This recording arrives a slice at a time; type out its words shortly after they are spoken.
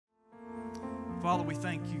Father, we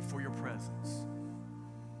thank you for your presence.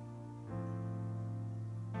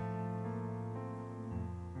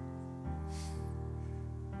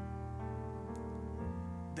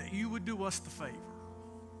 That you would do us the favor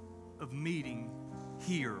of meeting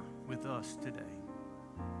here with us today.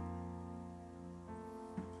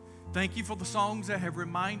 Thank you for the songs that have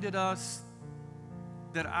reminded us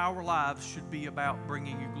that our lives should be about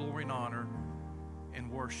bringing you glory and honor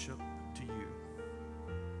and worship to you.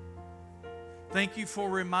 Thank you for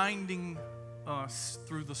reminding us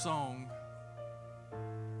through the song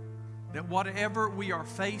that whatever we are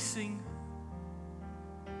facing,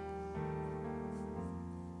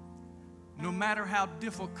 no matter how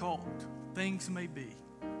difficult things may be,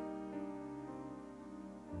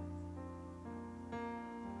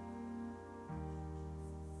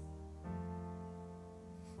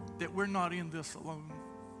 that we're not in this alone.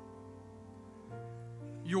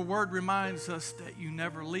 Your word reminds us that you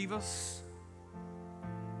never leave us.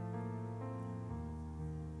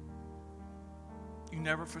 You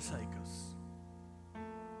never forsake us.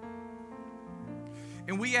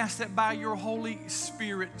 And we ask that by your Holy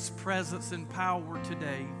Spirit's presence and power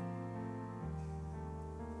today,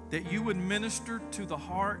 that you would minister to the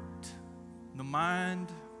heart, the mind,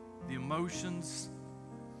 the emotions,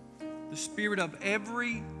 the spirit of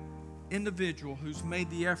every individual who's made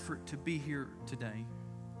the effort to be here today.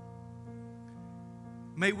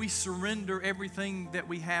 May we surrender everything that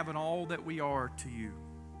we have and all that we are to you.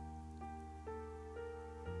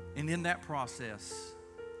 And in that process,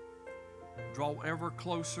 draw ever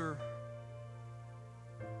closer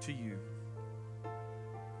to you.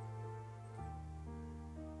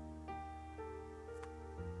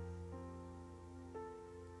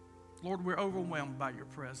 Lord, we're overwhelmed by your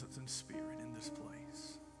presence and spirit in this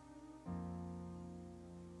place.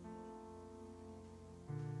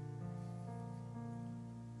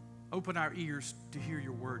 Open our ears to hear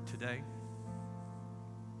your word today.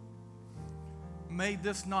 May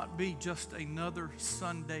this not be just another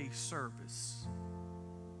Sunday service,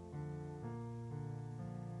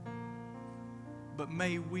 but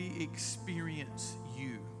may we experience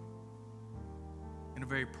you in a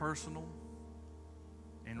very personal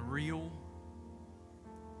and real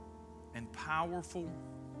and powerful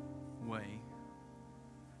way,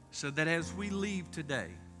 so that as we leave today,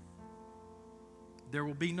 there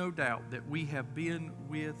will be no doubt that we have been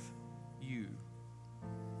with you,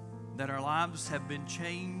 that our lives have been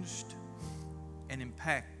changed and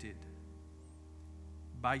impacted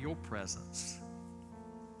by your presence,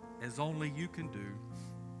 as only you can do.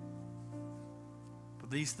 For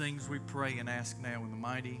these things we pray and ask now in the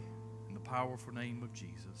mighty and the powerful name of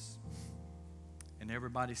Jesus. And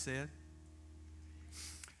everybody said,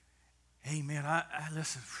 amen.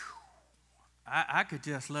 Listen, I could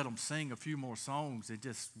just let them sing a few more songs and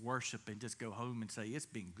just worship and just go home and say, it's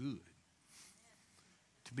been good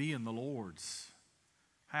to be in the Lord's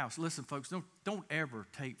house. Listen, folks, don't ever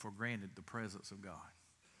take for granted the presence of God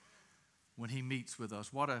when he meets with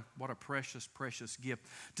us. What a precious, precious gift.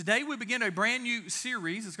 Today we begin a brand new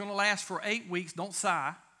series. It's going to last for 8 weeks. Don't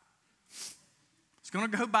sigh. It's going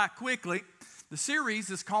to go by quickly. The series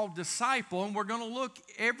is called Disciple, and we're going to look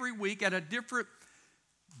every week at a different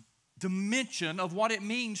dimension of what it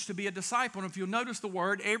means to be a disciple. And if you'll notice the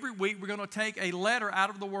word, every week we're going to take a letter out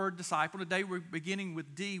of the word disciple. Today we're beginning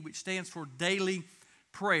with D, which stands for daily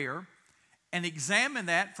prayer, and examine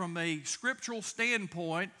that from a scriptural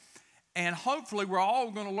standpoint. And hopefully we're all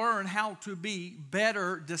going to learn how to be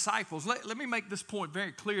better disciples. Let me make this point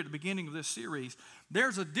very clear at the beginning of this series.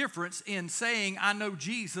 There's a difference in saying I know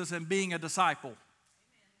Jesus and being a disciple.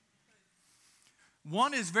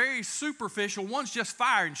 One is very superficial. One's just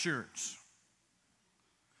fire insurance.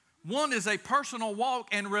 One is a personal walk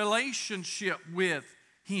and relationship with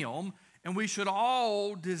him, and we should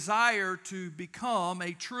all desire to become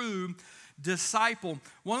a true disciple.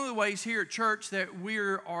 One of the ways here at church that we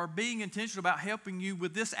are being intentional about helping you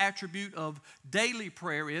with this attribute of daily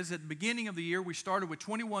prayer is at the beginning of the year, we started with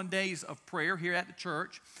 21 days of prayer here at the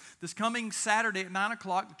church. This coming Saturday at 9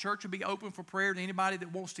 o'clock, the church will be open for prayer to anybody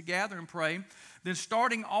that wants to gather and pray. Then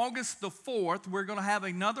starting August the 4th, we're going to have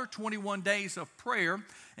another 21 days of prayer.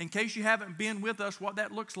 In case you haven't been with us, what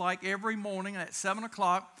that looks like, every morning at 7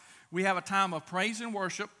 o'clock, we have a time of praise and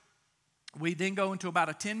worship. We then go into about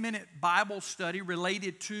a 10-minute Bible study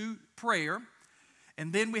related to prayer.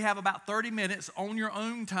 And then we have about 30 minutes on your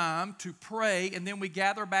own time to pray. And then we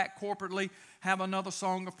gather back corporately, have another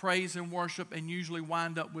song of praise and worship, and usually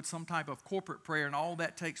wind up with some type of corporate prayer. And all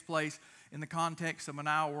that takes place in the context of an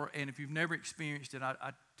hour. And if you've never experienced it,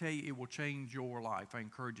 I tell you, it will change your life. I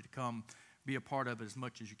encourage you to come be a part of it as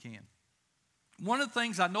much as you can. One of the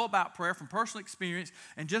things I know about prayer from personal experience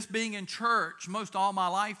and just being in church most all my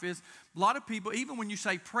life is a lot of people, even when you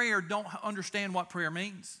say prayer, don't understand what prayer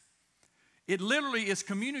means. It literally is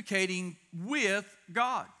communicating with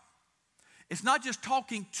God. It's not just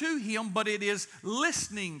talking to Him, but it is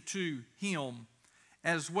listening to Him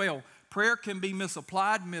as well. Prayer can be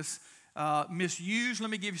misapplied, misused. Let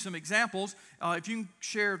me give you some examples. If you can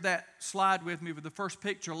share that slide with me with the first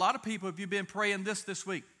picture. A lot of people, if you've been praying this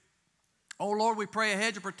week, oh Lord, we pray a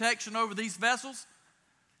hedge of protection over these vessels,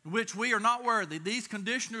 which we are not worthy. These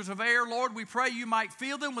conditioners of air, Lord, we pray you might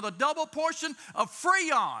fill them with a double portion of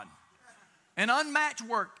Freon and unmatched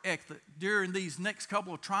work ethic during these next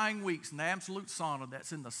couple of trying weeks in the absolute sauna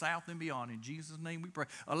that's in the South and beyond. In Jesus' name we pray.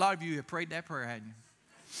 A lot of you have prayed that prayer, hadn't you?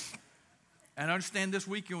 And I understand this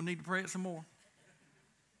week you'll need to pray it some more.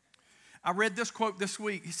 I read this quote this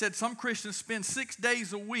week. He said, some Christians spend 6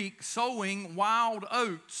 days a week sowing wild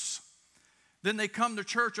oats. Then they come to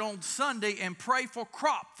church on Sunday and pray for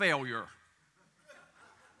crop failure.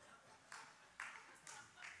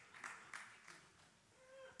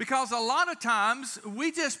 Because a lot of times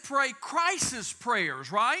we just pray crisis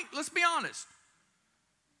prayers, right? Let's be honest.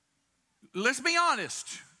 Let's be honest.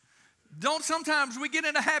 Sometimes we get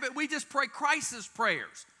in a habit, we just pray crisis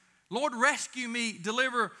prayers. Lord, rescue me,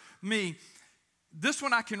 deliver me. This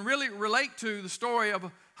one I can really relate to, the story of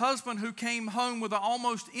a husband who came home with an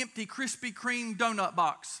almost empty Krispy Kreme donut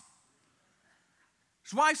box.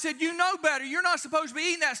 His wife said, you know better. You're not supposed to be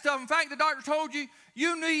eating that stuff. In fact, the doctor told you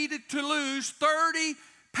you needed to lose 30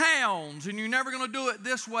 pounds and you're never going to do it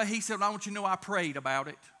this way. He said, well, I want you to know I prayed about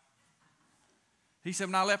it. He said,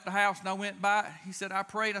 when I left the house and I went by, he said, I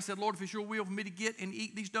prayed. I said, Lord, if it's your will for me to get and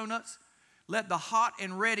eat these donuts, let the hot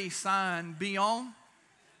and ready sign be on.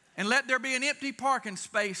 And let there be an empty parking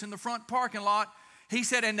space in the front parking lot. He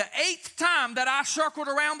said, and the 8th time that I circled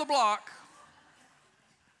around the block,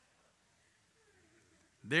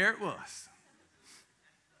 there it was.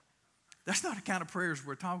 That's not the kind of prayers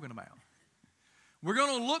we're talking about. We're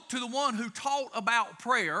going to look to the one who taught about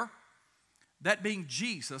prayer, that being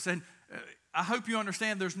Jesus. And I hope you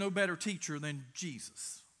understand there's no better teacher than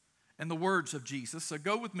Jesus and the words of Jesus. So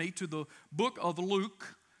go with me to the book of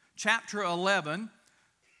Luke, chapter 11.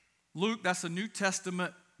 Luke, that's a New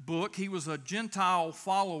Testament book. He was a Gentile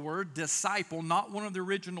follower, disciple, not one of the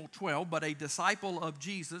original 12, but a disciple of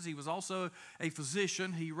Jesus. He was also a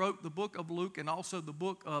physician. He wrote the book of Luke and also the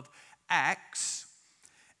book of Acts.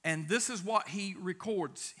 And this is what he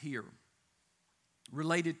records here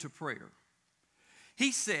related to prayer.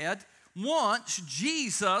 He said, once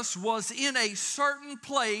Jesus was in a certain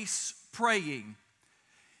place praying.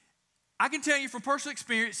 I can tell you from personal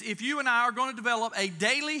experience, if you and I are going to develop a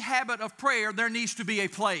daily habit of prayer, there needs to be a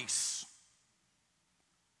place.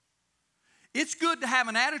 It's good to have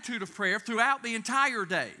an attitude of prayer throughout the entire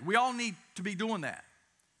day. We all need to be doing that.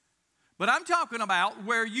 But I'm talking about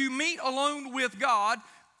where you meet alone with God,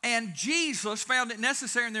 and Jesus found it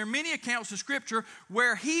necessary, and there are many accounts in Scripture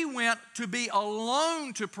where he went to be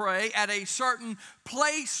alone to pray at a certain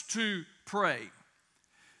place to pray.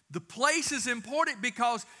 The place is important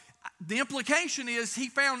because the implication is he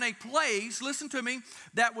found a place, listen to me,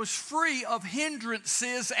 that was free of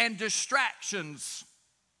hindrances and distractions.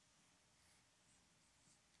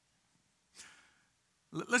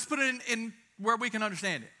 Let's put it in where we can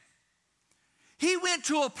understand it. He went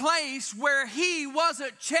to a place where he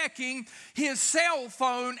wasn't checking his cell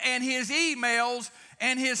phone and his emails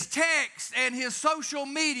and his texts and his social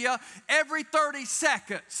media every 30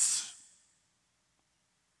 seconds.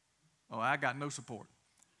 Oh, I got no support.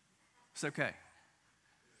 It's okay.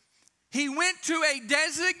 He went to a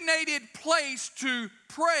designated place to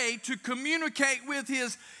pray, to communicate with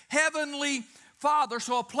his heavenly Father.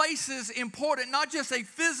 So a place is important, not just a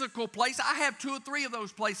physical place. I have 2 or 3 of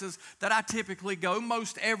those places that I typically go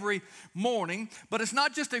most every morning. But it's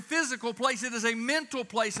not just a physical place, it is a mental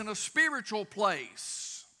place and a spiritual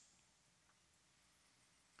place.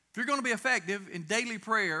 If you're going to be effective in daily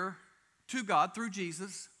prayer to God through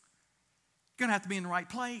Jesus, you're going to have to be in the right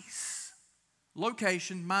place.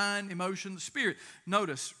 Location, mind, emotion, spirit.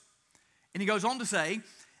 Notice, and he goes on to say,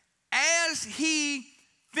 as he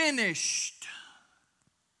finished.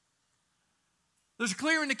 There's a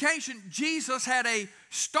clear indication Jesus had a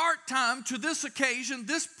start time to this occasion,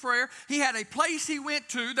 this prayer. He had a place he went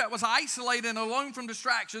to that was isolated and alone from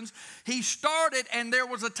distractions. He started, and there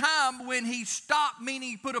was a time when he stopped,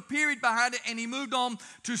 meaning he put a period behind it, and he moved on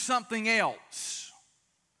to something else.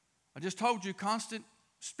 I just told you, constant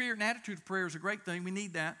spirit and attitude of prayer is a great thing. We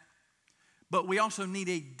need that. But we also need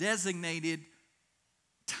a designated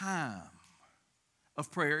time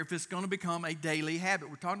of prayer if it's going to become a daily habit.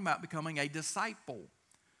 We're talking about becoming a disciple.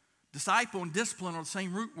 Disciple and discipline are the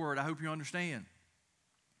same root word. I hope you understand.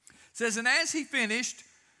 It says, and as he finished,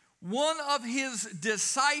 one of his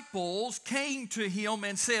disciples came to him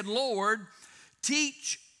and said, Lord,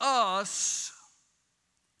 teach us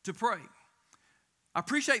to pray. I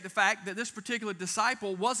appreciate the fact that this particular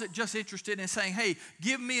disciple wasn't just interested in saying, hey,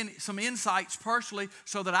 give me some insights personally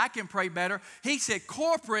so that I can pray better. He said,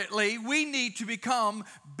 corporately, we need to become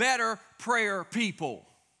better prayer people.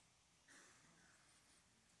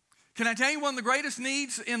 Can I tell you one of the greatest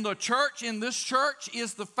needs in the church, in this church,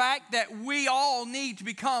 is the fact that we all need to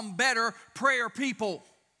become better prayer people.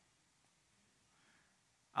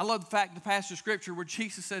 I love the fact in the passage of Scripture where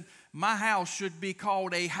Jesus said, my house should be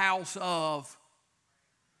called a house of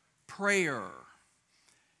prayer.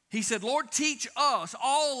 He said, Lord, teach us,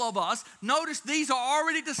 all of us. Notice these are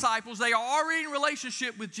already disciples. They are already in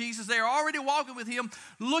relationship with Jesus. They are already walking with Him,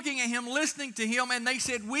 looking at Him, listening to Him. And they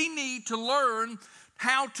said, we need to learn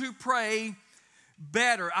how to pray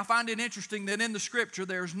better. I find it interesting that in the Scripture,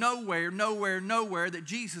 there's nowhere that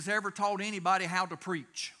Jesus ever taught anybody how to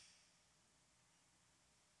preach.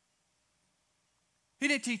 He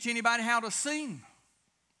didn't teach anybody how to sing.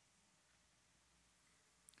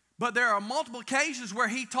 But there are multiple occasions where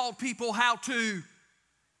He taught people how to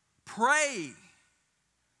pray.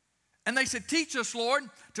 And they said, teach us, Lord,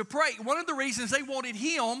 to pray. One of the reasons they wanted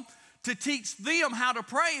Him to teach them how to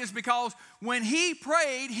pray is because when He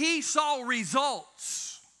prayed, He saw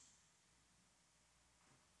results.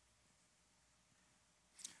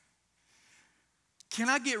 Can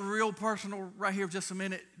I get real personal right here for just a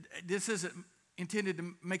minute? This isn't intended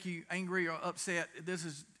to make you angry or upset. This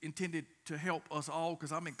is intended to help us all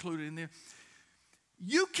because I'm included in this.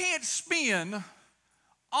 You can't spend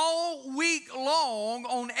all week long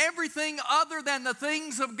on everything other than the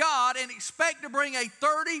things of God and expect to bring a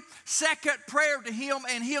 30-second prayer to Him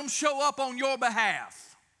and Him show up on your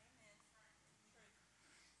behalf.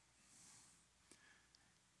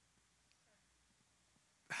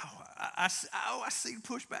 I see the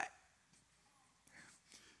pushback.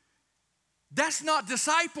 That's not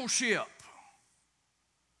discipleship.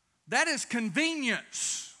 That is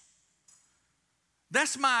convenience.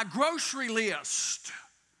 That's my grocery list.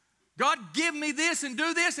 God, give me this and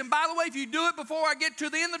do this. And by the way, if you do it before I get to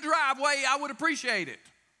the end of the driveway, I would appreciate it.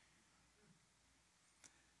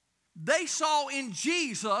 They saw in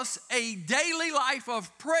Jesus a daily life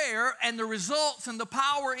of prayer and the results and the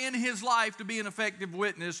power in His life to be an effective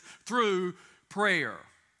witness through prayer.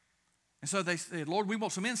 And so they said, Lord, we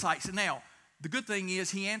want some insights. And now, the good thing is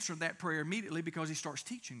He answered that prayer immediately because He starts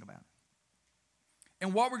teaching about it.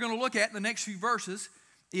 And what we're going to look at in the next few verses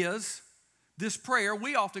is this prayer.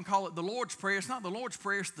 We often call it the Lord's Prayer. It's not the Lord's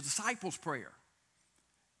Prayer, it's the disciples' prayer.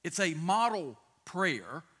 It's a model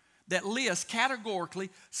prayer that lists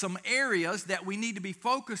categorically some areas that we need to be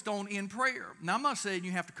focused on in prayer. Now, I'm not saying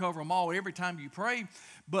you have to cover them all every time you pray,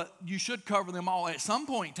 but you should cover them all at some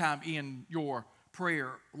point in time in your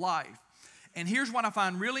prayer life. And here's what I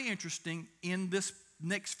find really interesting in this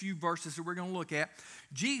next few verses that we're going to look at.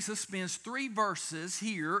 Jesus spends 3 verses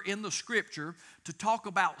here in the Scripture to talk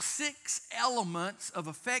about 6 elements of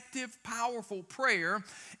effective, powerful prayer.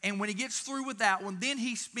 And when He gets through with that one, then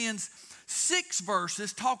He spends 6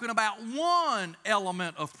 verses talking about 1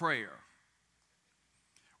 element of prayer.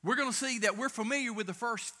 We're going to see that we're familiar with the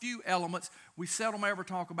first few elements. We seldom ever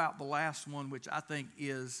talk about the last one, which I think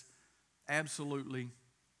is absolutely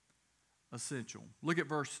essential. Look at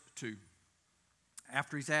verse 2.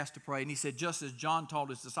 After He's asked to pray, and He said, just as John taught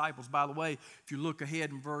His disciples. By the way, if you look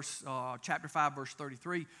ahead in chapter 5, verse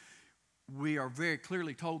 33, we are very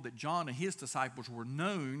clearly told that John and his disciples were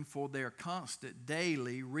known for their constant,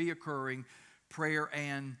 daily, reoccurring prayer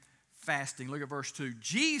and fasting. Look at verse 2.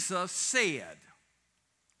 Jesus said,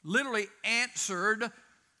 literally answered,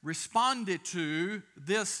 responded to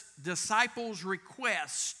this disciples'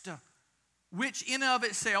 request, which in of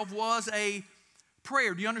itself was a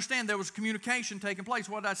prayer. Do you understand there was communication taking place?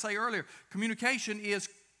 What did I say earlier? Communication is,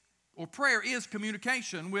 or prayer is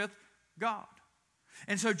communication with God.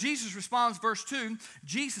 And so Jesus responds, verse 2,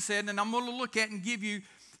 Jesus said, and I'm going to look at and give you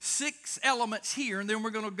 6 elements here, and then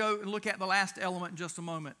we're going to go and look at the last element in just a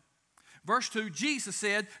moment. Verse 2, Jesus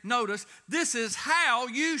said, notice, this is how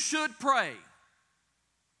you should pray.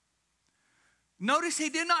 Notice He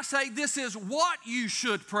did not say this is what you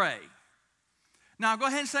should pray. Now, go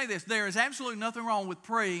ahead and say this. There is absolutely nothing wrong with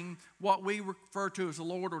praying what we refer to as the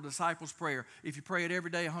Lord or disciples' prayer. If you pray it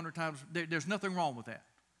every day 100 times, there's nothing wrong with that.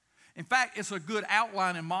 In fact, it's a good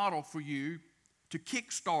outline and model for you to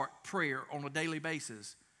kickstart prayer on a daily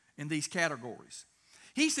basis in these categories.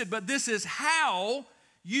 He said, but this is how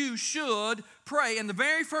you should pray. And the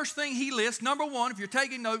very first thing he lists, number one, if you're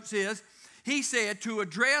taking notes, is he said to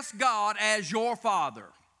address God as your Father.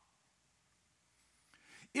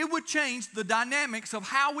 It would change the dynamics of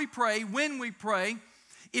how we pray, when we pray,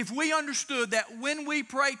 if we understood that when we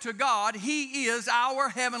pray to God, He is our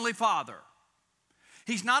Heavenly Father.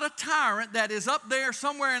 He's not a tyrant that is up there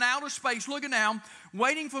somewhere in outer space looking down,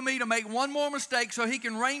 waiting for me to make one more mistake so He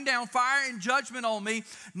can rain down fire and judgment on me.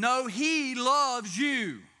 No, He loves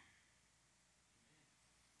you.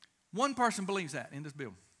 One person believes that in this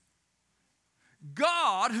building.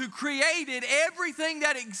 God, who created everything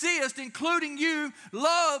that exists, including you,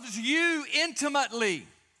 loves you intimately.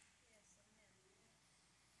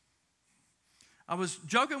 I was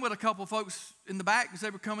joking with a couple of folks in the back as they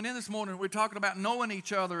were coming in this morning. We were talking about knowing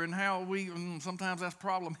each other and how sometimes that's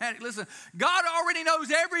problematic. Listen, God already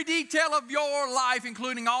knows every detail of your life,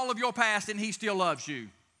 including all of your past, and He still loves you.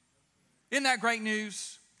 Isn't that great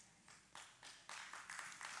news?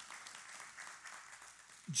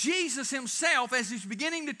 Jesus Himself, as He's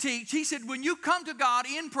beginning to teach, He said, when you come to God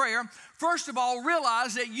in prayer, first of all,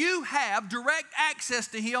 realize that you have direct access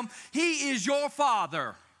to Him. He is your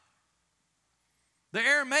Father. The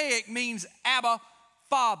Aramaic means Abba,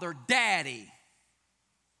 Father, Daddy.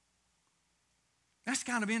 That's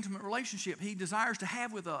the kind of intimate relationship He desires to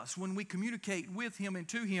have with us when we communicate with Him and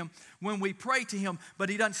to Him, when we pray to Him. But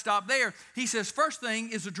He doesn't stop there. He says, first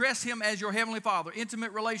thing is address Him as your Heavenly Father,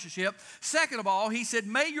 intimate relationship. Second of all, He said,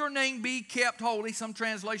 may your name be kept holy. Some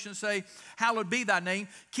translations say, hallowed be thy name.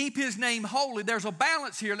 Keep His name holy. There's a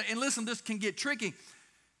balance here. And listen, this can get tricky.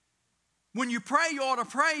 When you pray, you ought to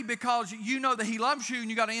pray because you know that He loves you and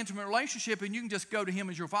you got an intimate relationship and you can just go to Him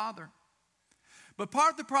as your Father. But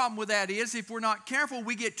part of the problem with that is if we're not careful,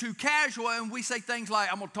 we get too casual and we say things like,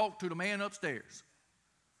 I'm going to talk to the man upstairs,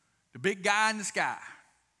 the big guy in the sky.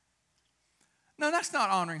 No, that's not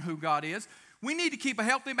honoring who God is. We need to keep a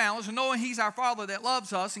healthy balance of knowing He's our Father that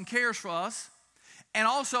loves us and cares for us, and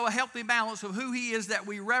also a healthy balance of who He is that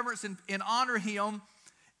we reverence and honor Him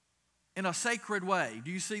in a sacred way.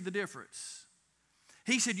 Do you see the difference?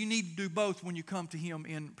 He said you need to do both when you come to Him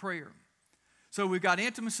in prayer. So we've got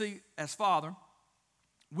intimacy as Father.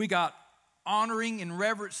 We got honoring and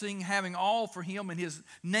reverencing, having all for Him in His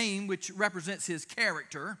name, which represents His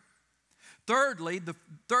character. Thirdly, the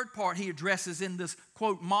third part He addresses in this,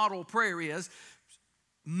 quote, model prayer is,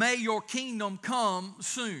 may your kingdom come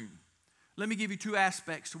soon. Let me give you two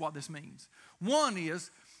aspects to what this means. One is,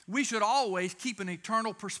 we should always keep an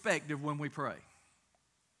eternal perspective when we pray.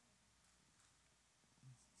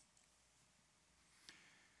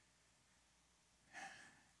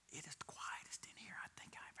 It is the quietest in here I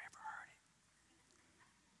think I've ever heard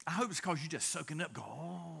it. I hope it's because you're just soaking up. Go,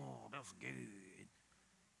 oh, that's good.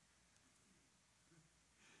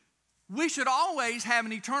 We should always have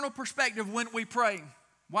an eternal perspective when we pray.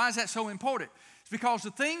 Why is that so important? It's because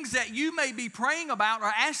the things that you may be praying about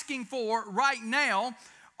or asking for right now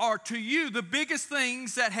are to you the biggest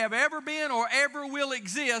things that have ever been or ever will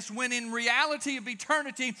exist, when in reality of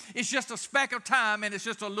eternity, it's just a speck of time and it's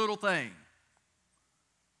just a little thing.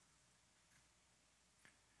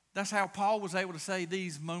 That's how Paul was able to say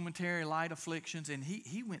these momentary light afflictions, and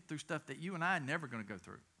he went through stuff that you and I are never going to go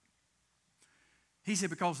through. He said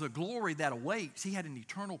because the glory that awaits, he had an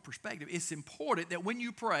eternal perspective. It's important that when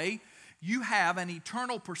you pray, you have an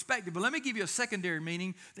eternal perspective. But let me give you a secondary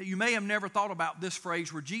meaning that you may have never thought about this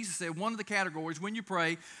phrase, where Jesus said one of the categories when you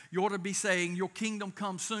pray, you ought to be saying your kingdom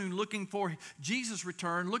comes soon, looking for Jesus'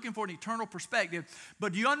 return, looking for an eternal perspective.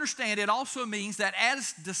 But do you understand it also means that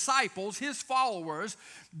as disciples, His followers,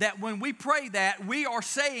 that when we pray that, we are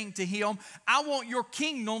saying to Him, I want your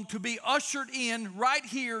kingdom to be ushered in right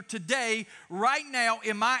here today, right now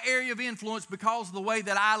in my area of influence because of the way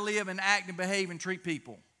that I live and act and behave and treat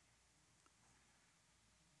people.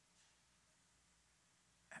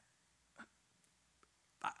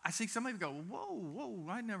 I see somebody go, whoa,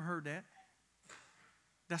 I never heard that.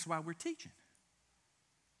 That's why we're teaching.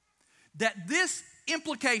 That this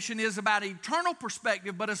implication is about eternal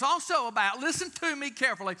perspective, but it's also about, listen to me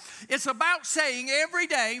carefully, it's about saying every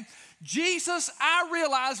day, Jesus, I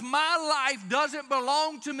realize my life doesn't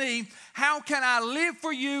belong to me. How can I live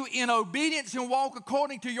for you in obedience and walk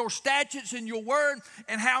according to your statutes and your word?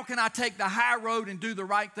 And how can I take the high road and do the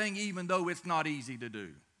right thing even though it's not easy to do?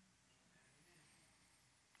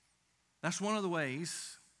 That's one of the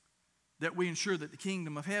ways that we ensure that the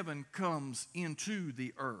kingdom of heaven comes into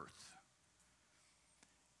the earth.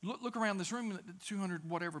 Look around this room, 200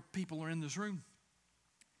 whatever people are in this room.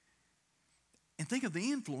 And think of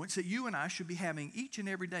the influence that you and I should be having each and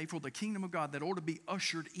every day for the kingdom of God that ought to be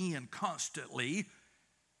ushered in constantly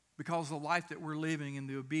because of the life that we're living and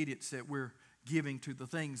the obedience that we're giving to the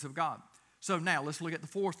things of God. So now let's look at the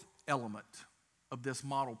fourth element of this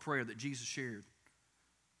model prayer that Jesus shared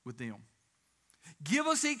with them. Give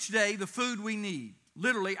us each day the food we need,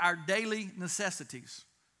 literally our daily necessities.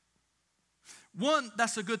 One,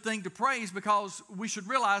 that's a good thing to praise because we should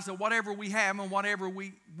realize that whatever we have and whatever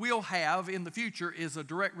we will have in the future is a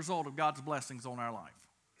direct result of God's blessings on our life.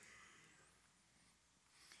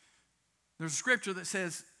 There's a scripture that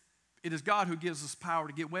says it is God who gives us power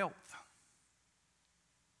to get wealth.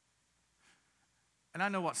 And I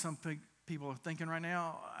know what some people are thinking right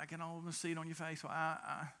now. I can almost see it on your face. So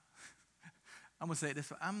I'm going to say it this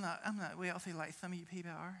way. I'm not wealthy like some of you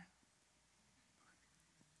people are.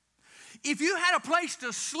 If you had a place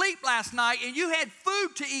to sleep last night and you had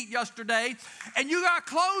food to eat yesterday and you got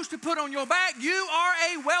clothes to put on your back, you are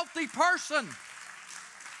a wealthy person.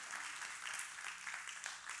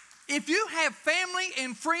 If you have family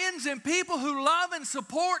and friends and people who love and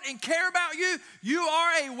support and care about you, you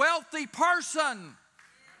are a wealthy person.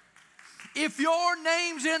 If your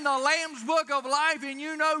name's in the Lamb's Book of Life and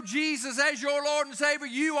you know Jesus as your Lord and Savior,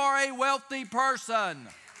 you are a wealthy person.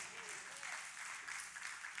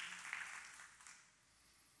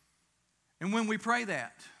 And when we pray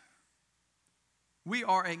that, we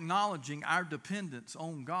are acknowledging our dependence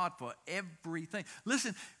on God for everything.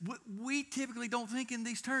 Listen, we typically don't think in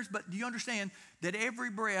these terms, but do you understand that every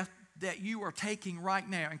breath that you are taking right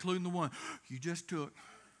now, including the one you just took,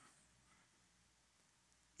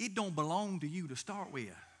 it don't belong to you to start with.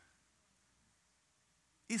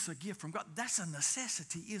 It's a gift from God. That's a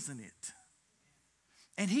necessity, isn't it?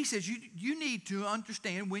 And he says you need to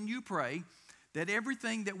understand when you pray that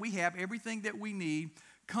everything that we have, everything that we need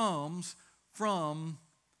comes from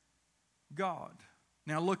God.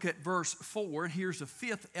 Now look at verse 4. Here's the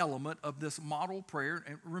fifth element of this model prayer.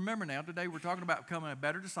 And remember now, today we're talking about becoming a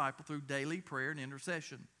better disciple through daily prayer and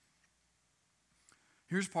intercession.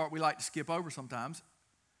 Here's the part we like to skip over sometimes.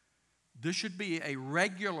 This should be a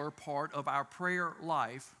regular part of our prayer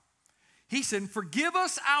life. He said, forgive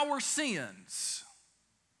us our sins.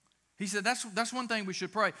 He said, that's one thing we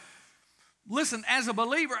should pray. Listen, as a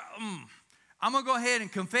believer, I'm going to go ahead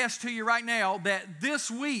and confess to you right now that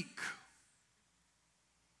this week,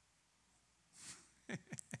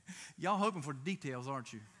 y'all hoping for the details,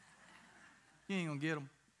 aren't you? You ain't going to get them.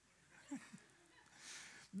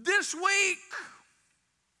 This week,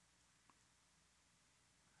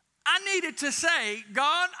 I needed to say,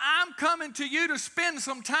 God, I'm coming to you to spend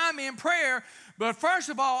some time in prayer, but first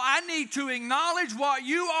of all, I need to acknowledge what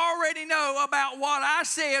you already know about what I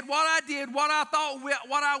said, what I did, what I thought,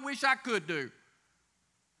 what I wish I could do.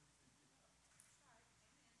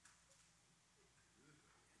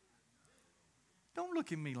 Don't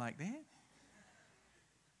look at me like that.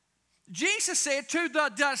 Jesus said to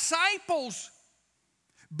the disciples,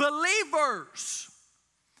 believers,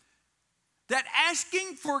 that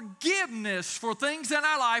asking forgiveness for things in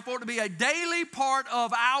our life ought to be a daily part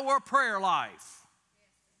of our prayer life.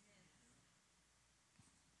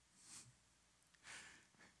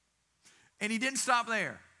 And he didn't stop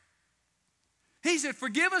there. He said,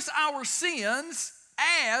 forgive us our sins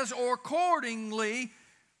as or accordingly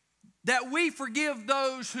that we forgive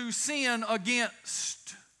those who sin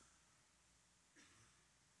against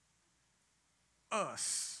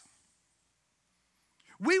us.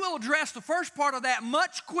 We will address the first part of that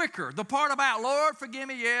much quicker. The part about, Lord, forgive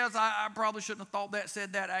me. Yes, I probably shouldn't have thought that,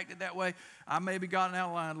 said that, acted that way. I maybe got an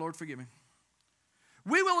outline. Lord, forgive me.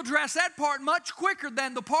 We will address that part much quicker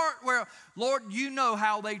than the part where, Lord, you know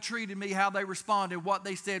how they treated me, how they responded, what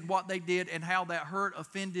they said, what they did, and how that hurt,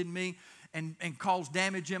 offended me, and caused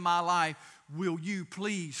damage in my life. Will you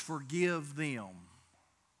please forgive them?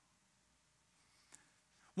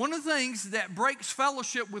 One of the things that breaks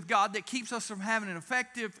fellowship with God, that keeps us from having an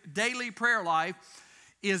effective daily prayer life,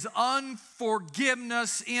 is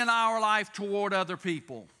unforgiveness in our life toward other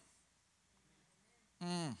people.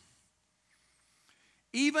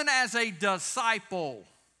 Even as a disciple,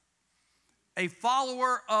 a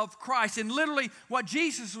follower of Christ. And literally what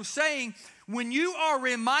Jesus was saying, when you are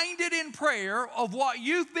reminded in prayer of what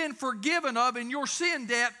you've been forgiven of in your sin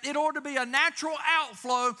debt, it ought to be a natural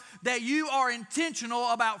outflow that you are intentional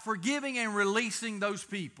about forgiving and releasing those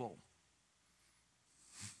people.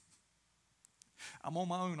 I'm on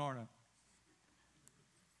my own, aren't I?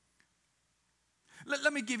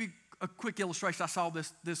 Let me give you a quick illustration. I saw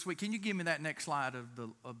this week. Can you give me that next slide of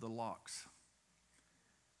the locks?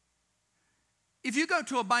 If you go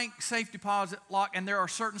to a bank safe deposit lock, and there are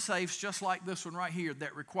certain safes just like this one right here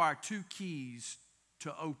that require 2 keys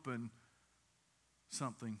to open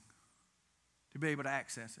something, to be able to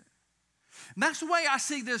access it. And that's the way I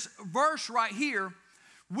see this verse right here.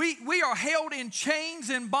 We are held in chains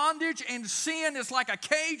and bondage, and sin is like a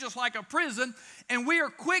cage, it's like a prison, and we are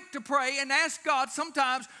quick to pray and ask God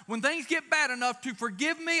sometimes when things get bad enough to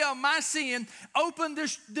forgive me of my sin, open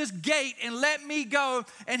this gate and let me go.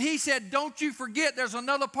 And he said, don't you forget, there's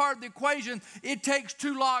another part of the equation. It takes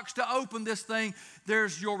 2 locks to open this thing.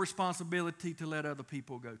 There's your responsibility to let other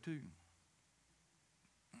people go too.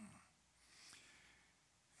 Oh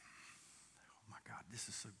my God, this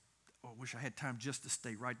is so... Oh, I wish I had time just to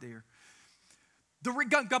stay right there.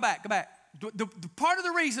 Go back. The part of the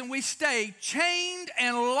reason we stay chained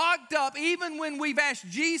and locked up, even when we've asked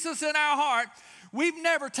Jesus in our heart, we've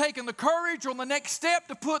never taken the courage or the next step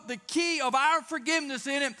to put the key of our forgiveness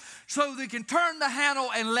in it so they can turn the handle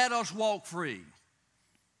and let us walk free.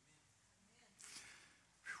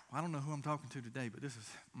 I don't know who I'm talking to today, but this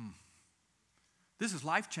is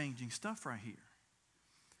life-changing stuff right here.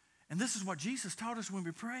 And this is what Jesus taught us when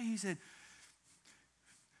we pray. He said,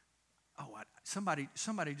 somebody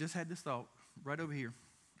just had this thought right over here.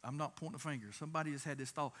 I'm not pointing a finger. Somebody just had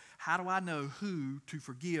this thought. How do I know who to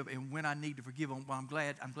forgive and when I need to forgive them? Well,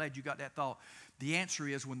 I'm glad you got that thought. The answer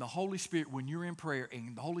is when the Holy Spirit, when you're in prayer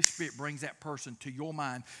and the Holy Spirit brings that person to your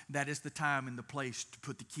mind, that is the time and the place to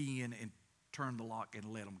put the key in and turn the lock and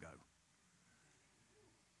let them go.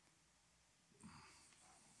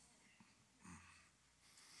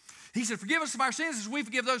 He said, forgive us of our sins as we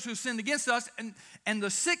forgive those who have sinned against us. And the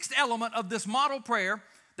 6th element of this model prayer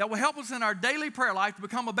that will help us in our daily prayer life to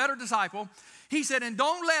become a better disciple, he said, and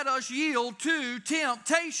don't let us yield to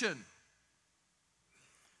temptation.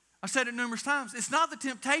 I've said it numerous times. It's not the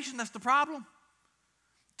temptation that's the problem.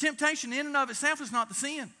 Temptation in and of itself is not the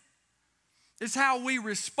sin. It's how we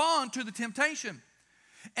respond to the temptation.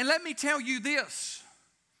 And let me tell you this.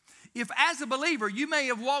 If as a believer, you may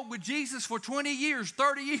have walked with Jesus for 20 years,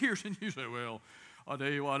 30 years, and you say, well, I'll tell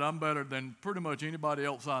you what, I'm better than pretty much anybody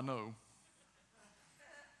else I know.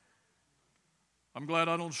 I'm glad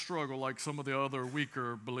I don't struggle like some of the other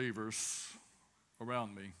weaker believers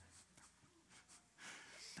around me.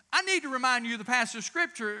 I need to remind you the passage of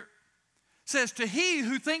Scripture says, to he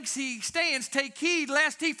who thinks he stands, take heed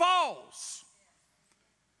lest he falls.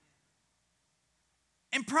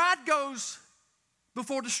 And pride goes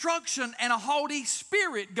before destruction, and a haughty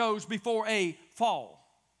spirit goes before a fall.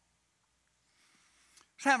 I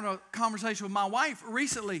was having a conversation with my wife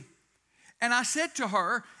recently, and I said to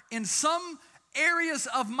her, in some areas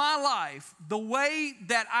of my life, the way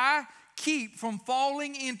that I keep from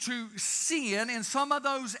falling into sin in some of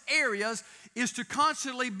those areas is to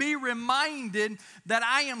constantly be reminded that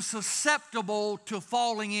I am susceptible to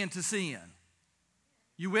falling into sin.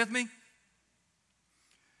 You with me?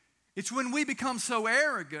 It's when we become so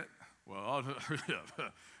arrogant. Well,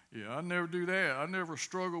 I never do that. I never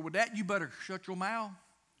struggle with that. You better shut your mouth.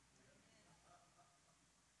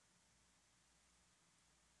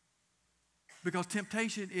 Because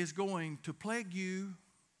temptation is going to plague you.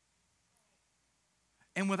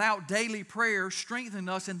 And without daily prayer, strengthen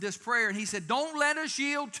us in this prayer. And he said, don't let us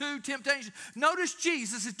yield to temptation. Notice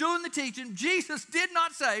Jesus is doing the teaching. Jesus did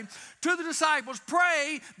not say to the disciples,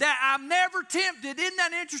 pray that I'm never tempted. Isn't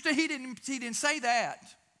that interesting? He didn't say that.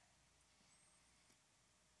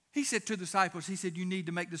 He said to the disciples, he said, you need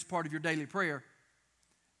to make this part of your daily prayer,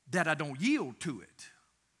 that I don't yield to it,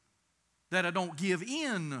 that I don't give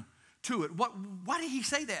in to it. Why did he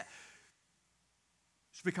say that?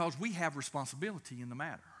 It's because we have responsibility in the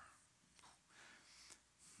matter.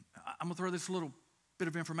 I'm going to throw this little bit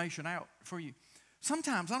of information out for you.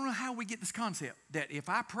 Sometimes, I don't know how we get this concept that if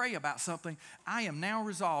I pray about something, I am now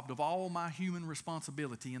resolved of all my human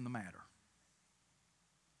responsibility in the matter.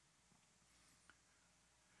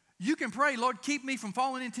 You can pray, Lord, keep me from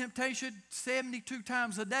falling in temptation 72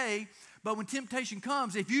 times a day, but when temptation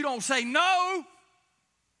comes, if you don't say no,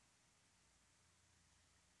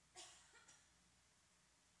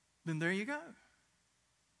 then there you go.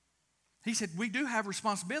 He said, we do have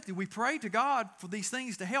responsibility. We pray to God for these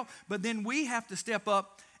things to help, but then we have to step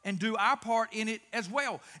up and do our part in it as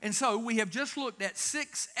well. And so we have just looked at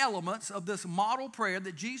 6 elements of this model prayer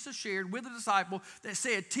that Jesus shared with the disciple that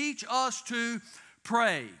said, teach us to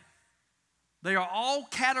pray. They are all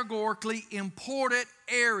categorically important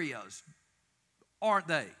areas, aren't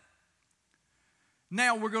they?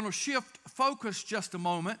 Now we're going to shift focus just a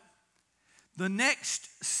moment. The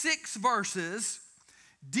next 6 verses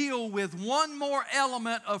deal with one more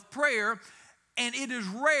element of prayer, and it is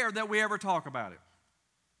rare that we ever talk about it.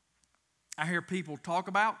 I hear people talk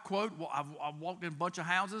about, quote, well, I've walked in a bunch of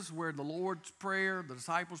houses where the Lord's Prayer, the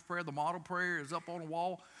disciples' prayer, the model prayer is up on a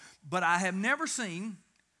wall, but I have never seen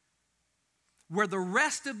where the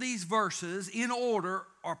rest of these verses in order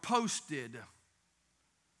are posted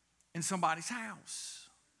in somebody's house.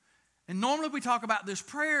 And normally we talk about this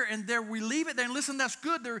prayer and there we leave it there and listen, that's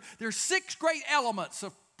good. There's 6 great elements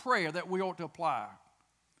of prayer that we ought to apply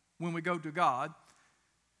when we go to God.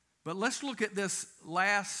 But let's look at this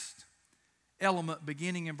last element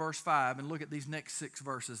beginning in verse 5 and look at these next 6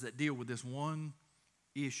 verses that deal with this one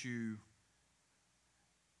issue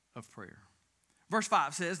of prayer. Verse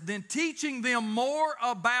 5 says, then teaching them more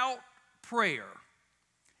about prayer,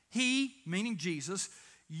 he, meaning Jesus,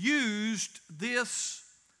 used this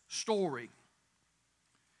story.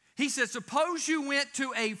 He said, suppose you went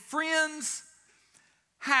to a friend's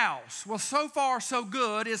house. Well, so far so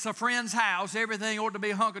good. It's a friend's house. Everything ought to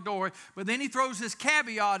be hunky-dory. But then he throws this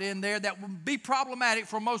caveat in there that would be problematic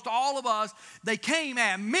for most all of us. They came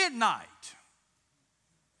at midnight.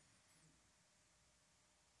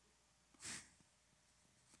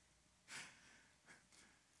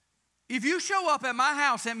 If you show up at my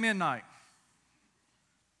house at midnight,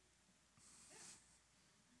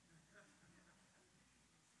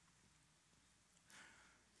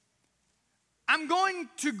 I'm going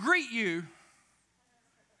to greet you,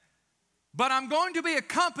 but I'm going to be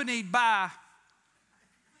accompanied by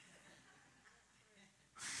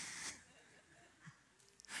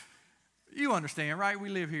you understand, right? We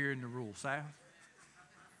live here in the rural South.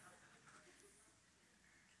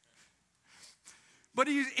 But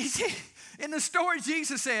in the story,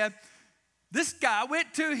 Jesus said, this guy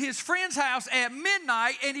went to his friend's house at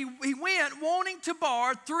midnight, and he went wanting to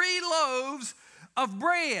borrow 3 loaves of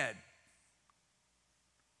bread.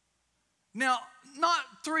 Now, not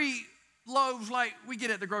 3 loaves like we get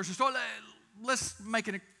at the grocery store. Let's make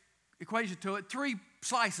an equation to it. 3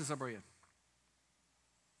 slices of bread.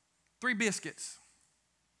 3 biscuits.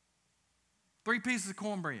 3 pieces of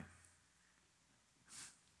cornbread.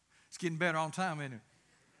 It's getting better on time, isn't it?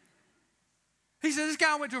 He said, this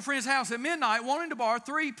guy went to a friend's house at midnight wanting to borrow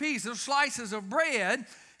 3 slices of bread.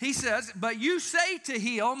 He says, but you say to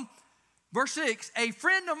him, verse 6, a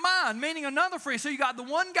friend of mine, meaning another friend. So you got the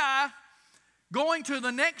one guy going to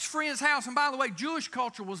the next friend's house. And by the way, Jewish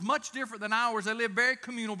culture was much different than ours. They lived very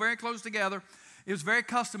communal, very close together. It was very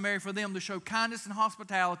customary for them to show kindness and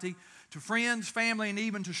hospitality to friends, family, and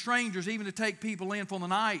even to strangers, even to take people in for the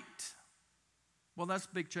night. Well, that's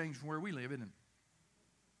a big change from where we live, isn't it?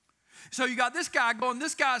 So you got this guy going to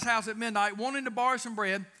this guy's house at midnight wanting to borrow some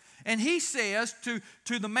bread. And he says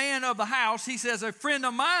to the man of the house, he says, a friend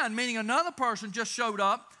of mine, meaning another person just showed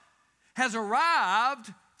up, has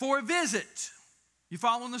arrived for a visit. You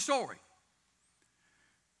following the story?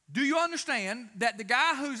 Do you understand that the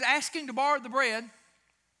guy who's asking to borrow the bread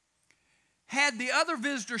had the other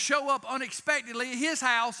visitor show up unexpectedly at his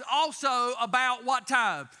house also about what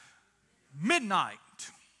time? Midnight.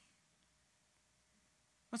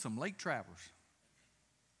 That's some late travelers.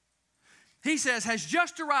 He says, has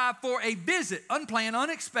just arrived for a visit, unplanned,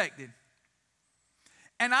 unexpected,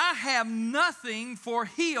 and I have nothing for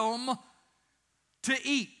him to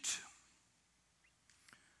eat.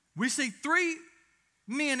 We see 3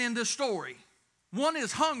 men in this story. One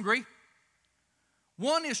is hungry.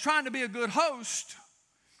 One is trying to be a good host.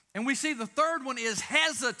 And we see the third one is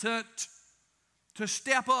hesitant to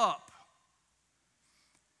step up.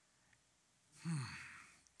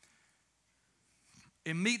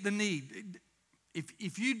 And meet the need.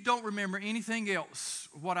 If you don't remember anything else,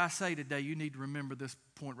 what I say today, you need to remember this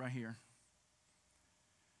point right here.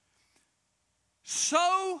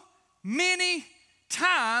 So many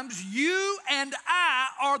times you and I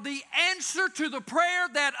are the answer to the prayer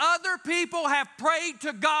that other people have prayed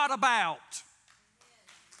to God about.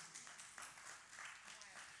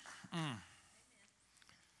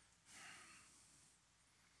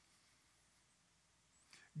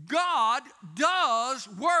 God does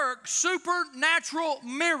work supernatural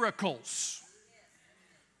miracles.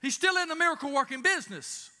 He's still in the miracle working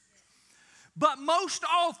business. But most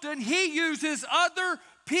often he uses other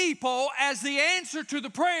people as the answer to the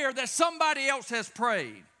prayer that somebody else has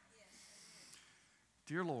prayed.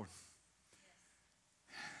 Dear Lord.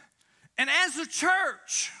 And as a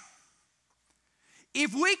church,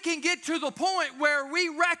 if we can get to the point where we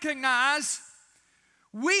recognize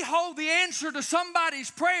we hold the answer to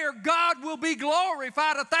somebody's prayer, God will be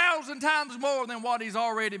glorified 1,000 times more than what He's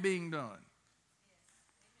already being done.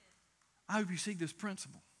 I hope you see this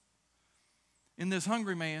principle in this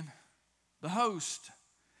hungry man, the host,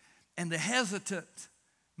 and the hesitant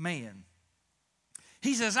man.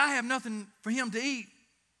 He says, I have nothing for him to eat.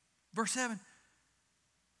 Verse 7.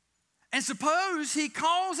 And suppose he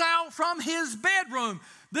calls out from his bedroom.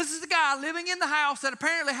 This is the guy living in the house that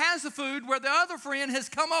apparently has the food, where the other friend has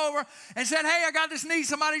come over and said, hey, I got this need.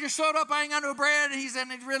 Somebody just showed up. I ain't got no bread. And he said,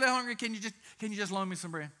 he's really hungry. Can you just loan me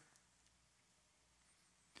some bread?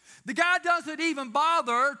 The guy doesn't even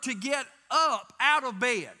bother to get up out of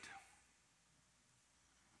bed.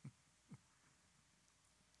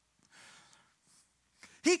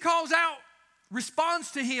 He calls out,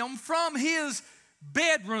 responds to him from his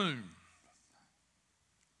bedroom.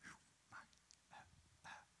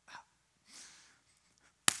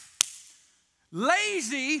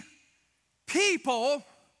 Lazy people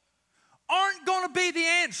aren't going to be the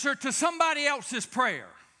answer to somebody else's prayer.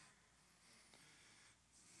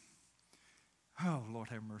 Oh, Lord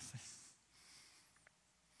have mercy.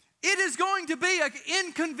 It is going to be an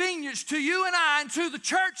inconvenience to you and I and to the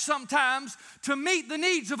church sometimes to meet the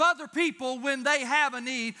needs of other people when they have a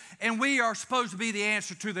need, and we are supposed to be the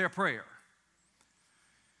answer to their prayer.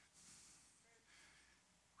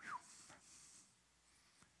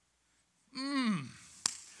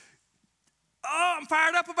 Oh, I'm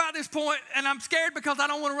fired up about this point, and I'm scared because I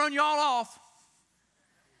don't want to run you all off.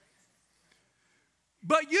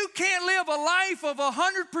 But you can't live a life of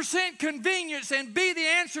 100% convenience and be the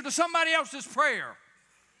answer to somebody else's prayer.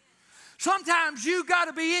 Sometimes you got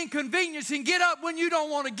to be inconvenienced and get up when you don't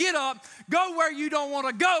want to get up, go where you don't want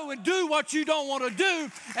to go, and do what you don't want to do,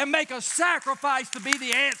 and make a sacrifice to be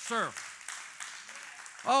the answer.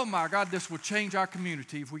 Oh my God, this will change our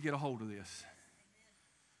community if we get a hold of this.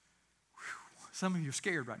 Whew. Some of you are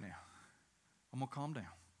scared right now. I'm going to calm down.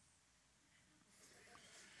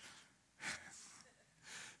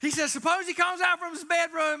 He says, suppose he comes out from his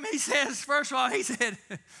bedroom. He says, first of all, he said,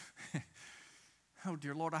 oh,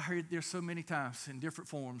 dear Lord, I heard this so many times in different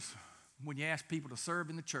forms when you ask people to serve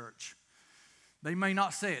in the church. They may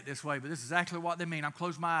not say it this way, but this is exactly what they mean. I'm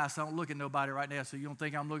closing my eyes so I don't look at nobody right now so you don't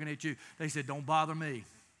think I'm looking at you. They said, don't bother me.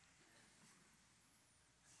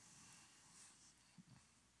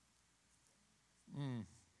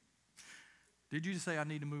 Did you just say I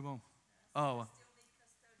need to move on? Oh,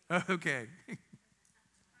 okay.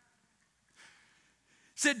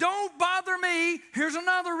 Said, don't bother me. Here's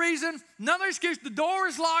another reason, another excuse. The door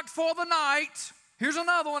is locked for the night. Here's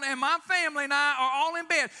another one. And my family and I are all in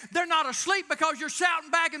bed. They're not asleep because you're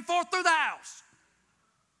shouting back and forth through the house.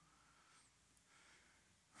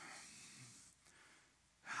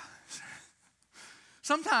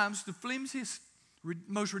 Sometimes the flimsiest,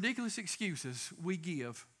 most ridiculous excuses we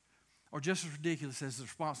give are just as ridiculous as the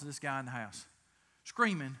response to this guy in the house.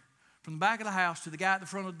 Screaming from the back of the house to the guy at the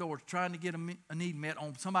front of the door trying to get a need met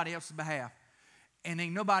on somebody else's behalf. And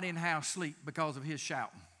ain't nobody in the house asleep because of his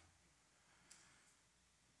shouting.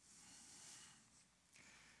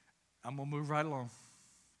 I'm going to move right along.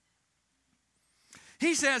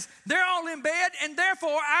 He says, they're all in bed and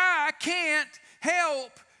therefore I can't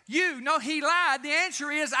help you. No, he lied. The answer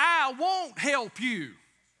is I won't help you.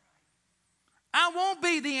 I won't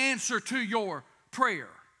be the answer to your prayer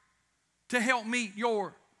to help meet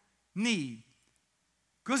your need.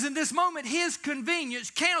 Because in this moment, his convenience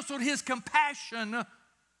canceled his compassion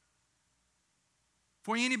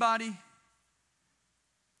for anybody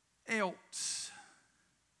else.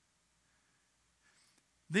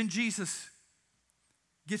 Then Jesus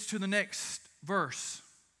gets to the next verse.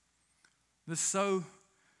 This is so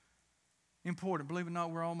important. Believe it or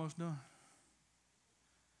not, we're almost done.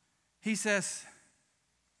 He says,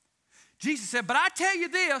 Jesus said, but I tell you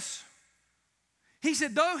this. He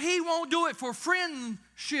said, though he won't do it for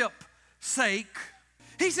friendship's sake,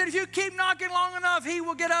 he said, if you keep knocking long enough, he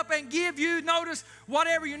will get up and give you, notice,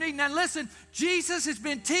 whatever you need. Now listen, Jesus has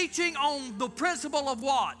been teaching on the principle of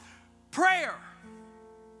what? Prayer.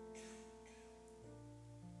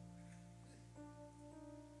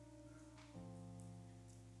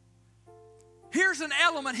 Here's an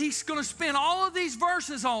element he's going to spend all of these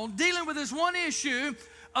verses on, dealing with this one issue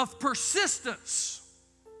of persistence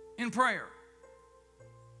in prayer.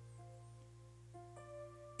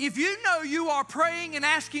 If you know you are praying and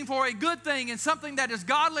asking for a good thing and something that is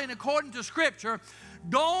godly and according to Scripture,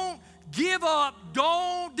 don't give up,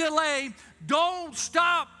 don't delay, don't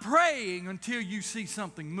stop praying until you see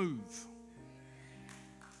something move.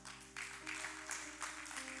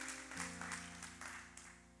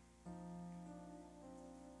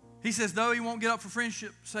 He says, though he won't get up for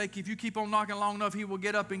friendship's sake, if you keep on knocking long enough, he will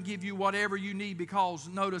get up and give you whatever you need because,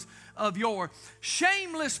 notice, of your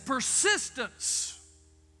shameless persistence.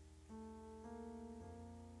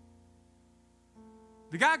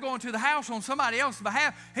 The guy going to the house on somebody else's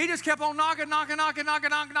behalf, he just kept on knocking. And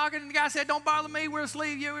the guy said, don't bother me, we're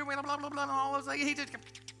asleep. Blah, blah, blah, blah, all those things. He just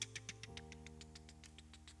kept.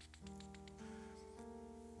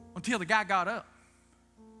 until the guy got up,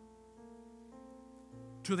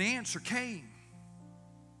 till the answer came,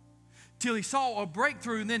 till he saw a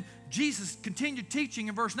breakthrough. And then Jesus continued teaching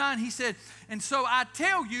in verse 9. He said, and so I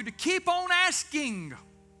tell you to keep on asking.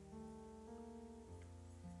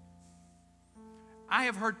 I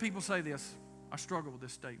have heard people say this. I struggle with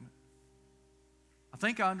this statement. I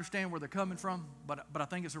think I understand where they're coming from, but I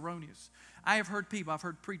think it's erroneous. I have heard people, I've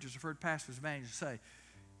heard preachers, I've heard pastors, evangelists say,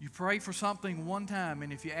 you pray for something one time,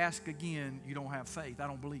 and if you ask again, you don't have faith. I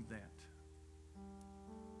don't believe that.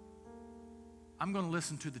 I'm going to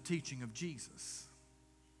listen to the teaching of Jesus,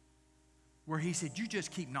 where he said, you just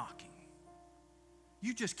keep knocking.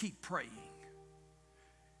 You just keep praying.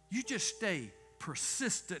 You just stay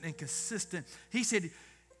persistent and consistent. He said,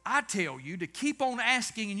 I tell you to keep on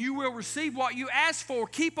asking and you will receive what you ask for.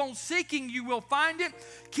 Keep on seeking, you will find it.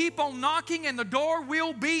 Keep on knocking and the door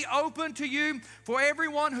will be open to you. For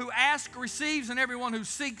everyone who asks receives, and everyone who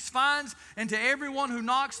seeks finds, and to everyone who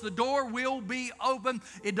knocks the door will be open.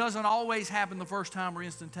 It doesn't always happen the first time or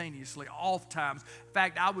instantaneously, oftentimes. In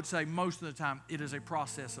fact, I would say most of the time it is a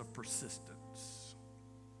process of persistence.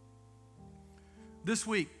 This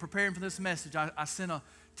week, preparing for this message, I sent a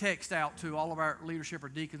text out to all of our leadership, our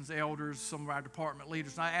deacons, elders, some of our department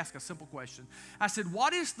leaders, and I asked a simple question. I said,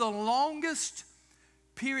 what is the longest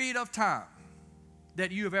period of time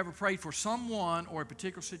that you have ever prayed for someone or a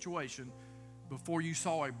particular situation before you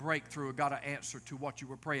saw a breakthrough or got an answer to what you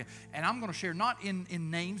were praying? And I'm going to share, not in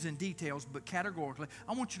names and details, but categorically,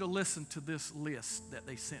 I want you to listen to this list that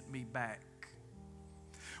they sent me back.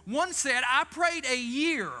 One said, I prayed a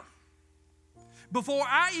year before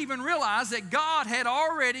I even realized that God had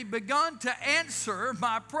already begun to answer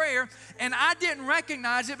my prayer, and I didn't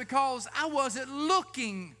recognize it because I wasn't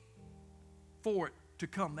looking for it to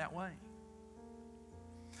come that way.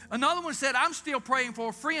 Another one said, I'm still praying for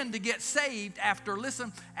a friend to get saved after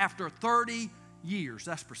 30 years.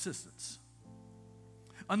 That's persistence.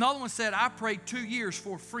 Another one said, I prayed 2 years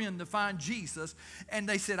for a friend to find Jesus, and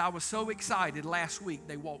they said, I was so excited last week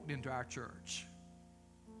they walked into our church.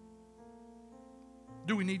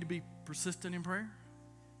 Do we need to be persistent in prayer?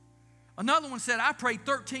 Another one said, I prayed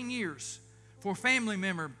 13 years for a family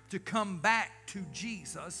member to come back to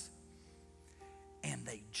Jesus, and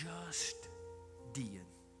they just did.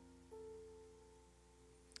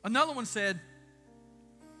 Another one said,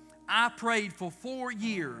 I prayed for 4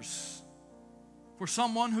 years for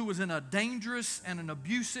someone who was in a dangerous and an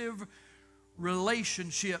abusive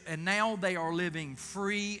relationship, and now they are living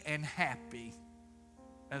free and happy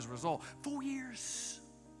as a result. 4 years.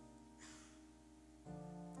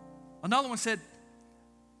 Another one said,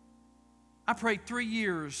 I prayed 3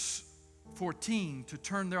 years for a teen to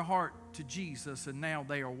turn their heart to Jesus, and now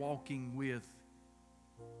they are walking with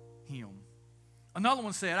Him. Another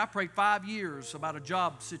one said, I prayed 5 years about a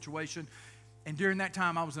job situation, and during that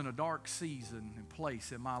time I was in a dark season and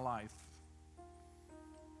place in my life.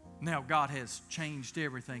 Now God has changed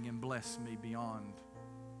everything and blessed me beyond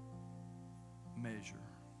measure.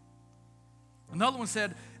 Another one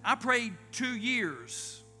said, I prayed 2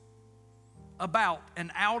 years about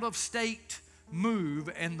an out-of-state move,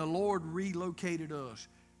 and the Lord relocated us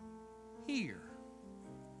here.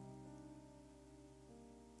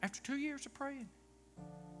 After 2 years of praying,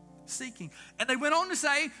 seeking. And they went on to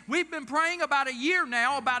say, we've been praying about a year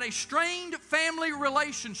now about a strained family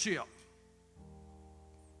relationship.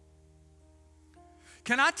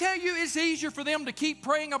 Can I tell you it's easier for them to keep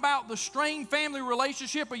praying about the strained family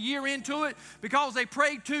relationship a year into it because they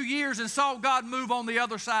prayed 2 years and saw God move on the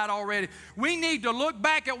other side already? We need to look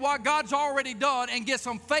back at what God's already done and get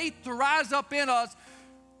some faith to rise up in us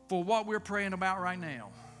for what we're praying about right now.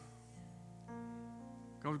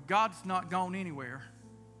 Because God's not gone anywhere.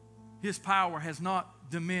 His power has not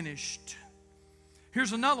diminished.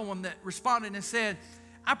 Here's another one that responded and said,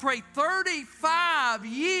 I prayed 35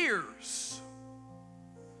 years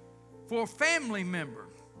for a family member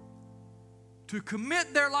to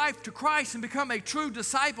commit their life to Christ and become a true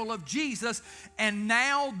disciple of Jesus, and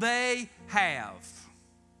now they have.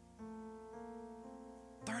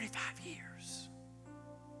 35 years.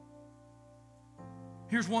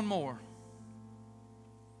 Here's one more.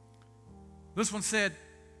 This one said,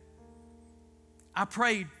 I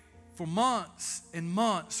prayed for months and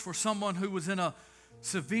months for someone who was in a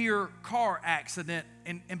severe car accident,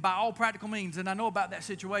 and by all practical means, and I know about that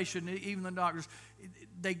situation, even the doctors,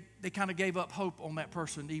 they kind of gave up hope on that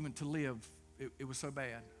person even to live. It was so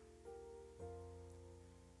bad.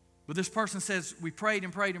 But this person says, we prayed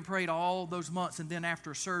and prayed and prayed all those months, and then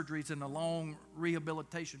after surgeries and a long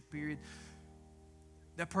rehabilitation period,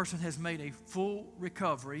 that person has made a full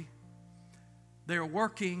recovery. They are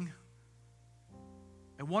working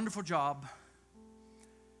a wonderful job.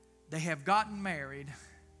 They have gotten married,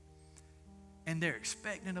 and they're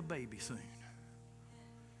expecting a baby soon.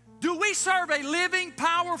 Do we serve a living,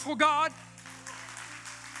 powerful God?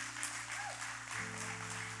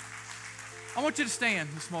 I want you to stand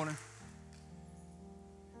this morning.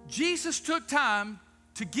 Jesus took time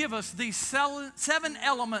to give us these 7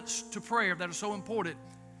 elements to prayer that are so important.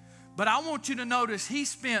 But I want you to notice he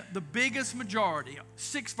spent the biggest majority,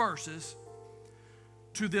 6 verses,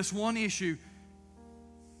 to this one issue.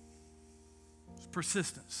 It's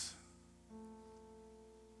persistence.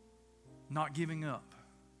 Not giving up.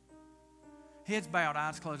 Heads bowed,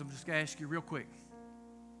 eyes closed. I'm just going to ask you real quick.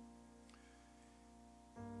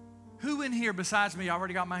 Who in here besides me, I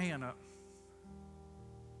already got my hand up,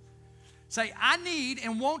 say, I need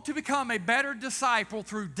and want to become a better disciple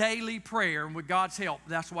through daily prayer, and with God's help,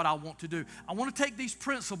 that's what I want to do. I want to take these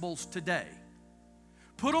principles today,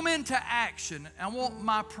 put them into action. I want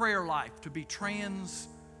my prayer life to be transformed.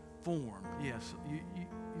 Yes,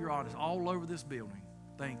 you're honest all over this building.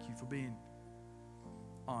 Thank you for being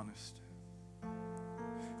honest.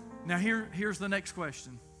 Now here's the next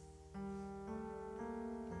question.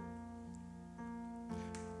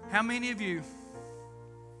 How many of you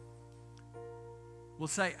will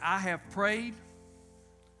say, I have prayed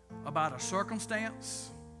about a circumstance,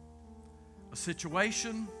 a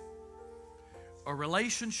situation, a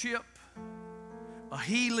relationship, a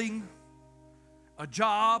healing, a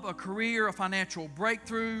job, a career, a financial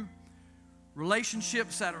breakthrough,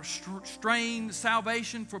 relationships that are strained,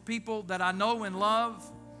 salvation for people that I know and love.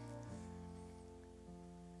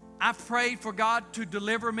 I've prayed for God to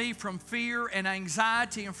deliver me from fear and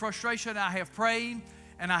anxiety and frustration. I have prayed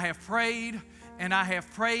and I have prayed and I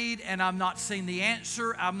have prayed, and I've not seen the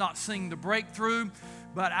answer. I've not seen the breakthrough.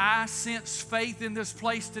 But I sense faith in this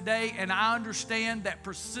place today, and I understand that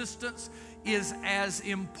persistence is as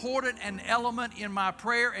important an element in my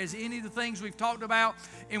prayer as any of the things we've talked about.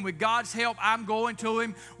 And with God's help, I'm going to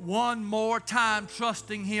Him one more time,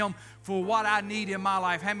 trusting Him for what I need in my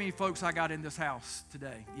life. How many folks I got in this house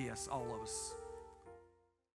today? Yes, all of us.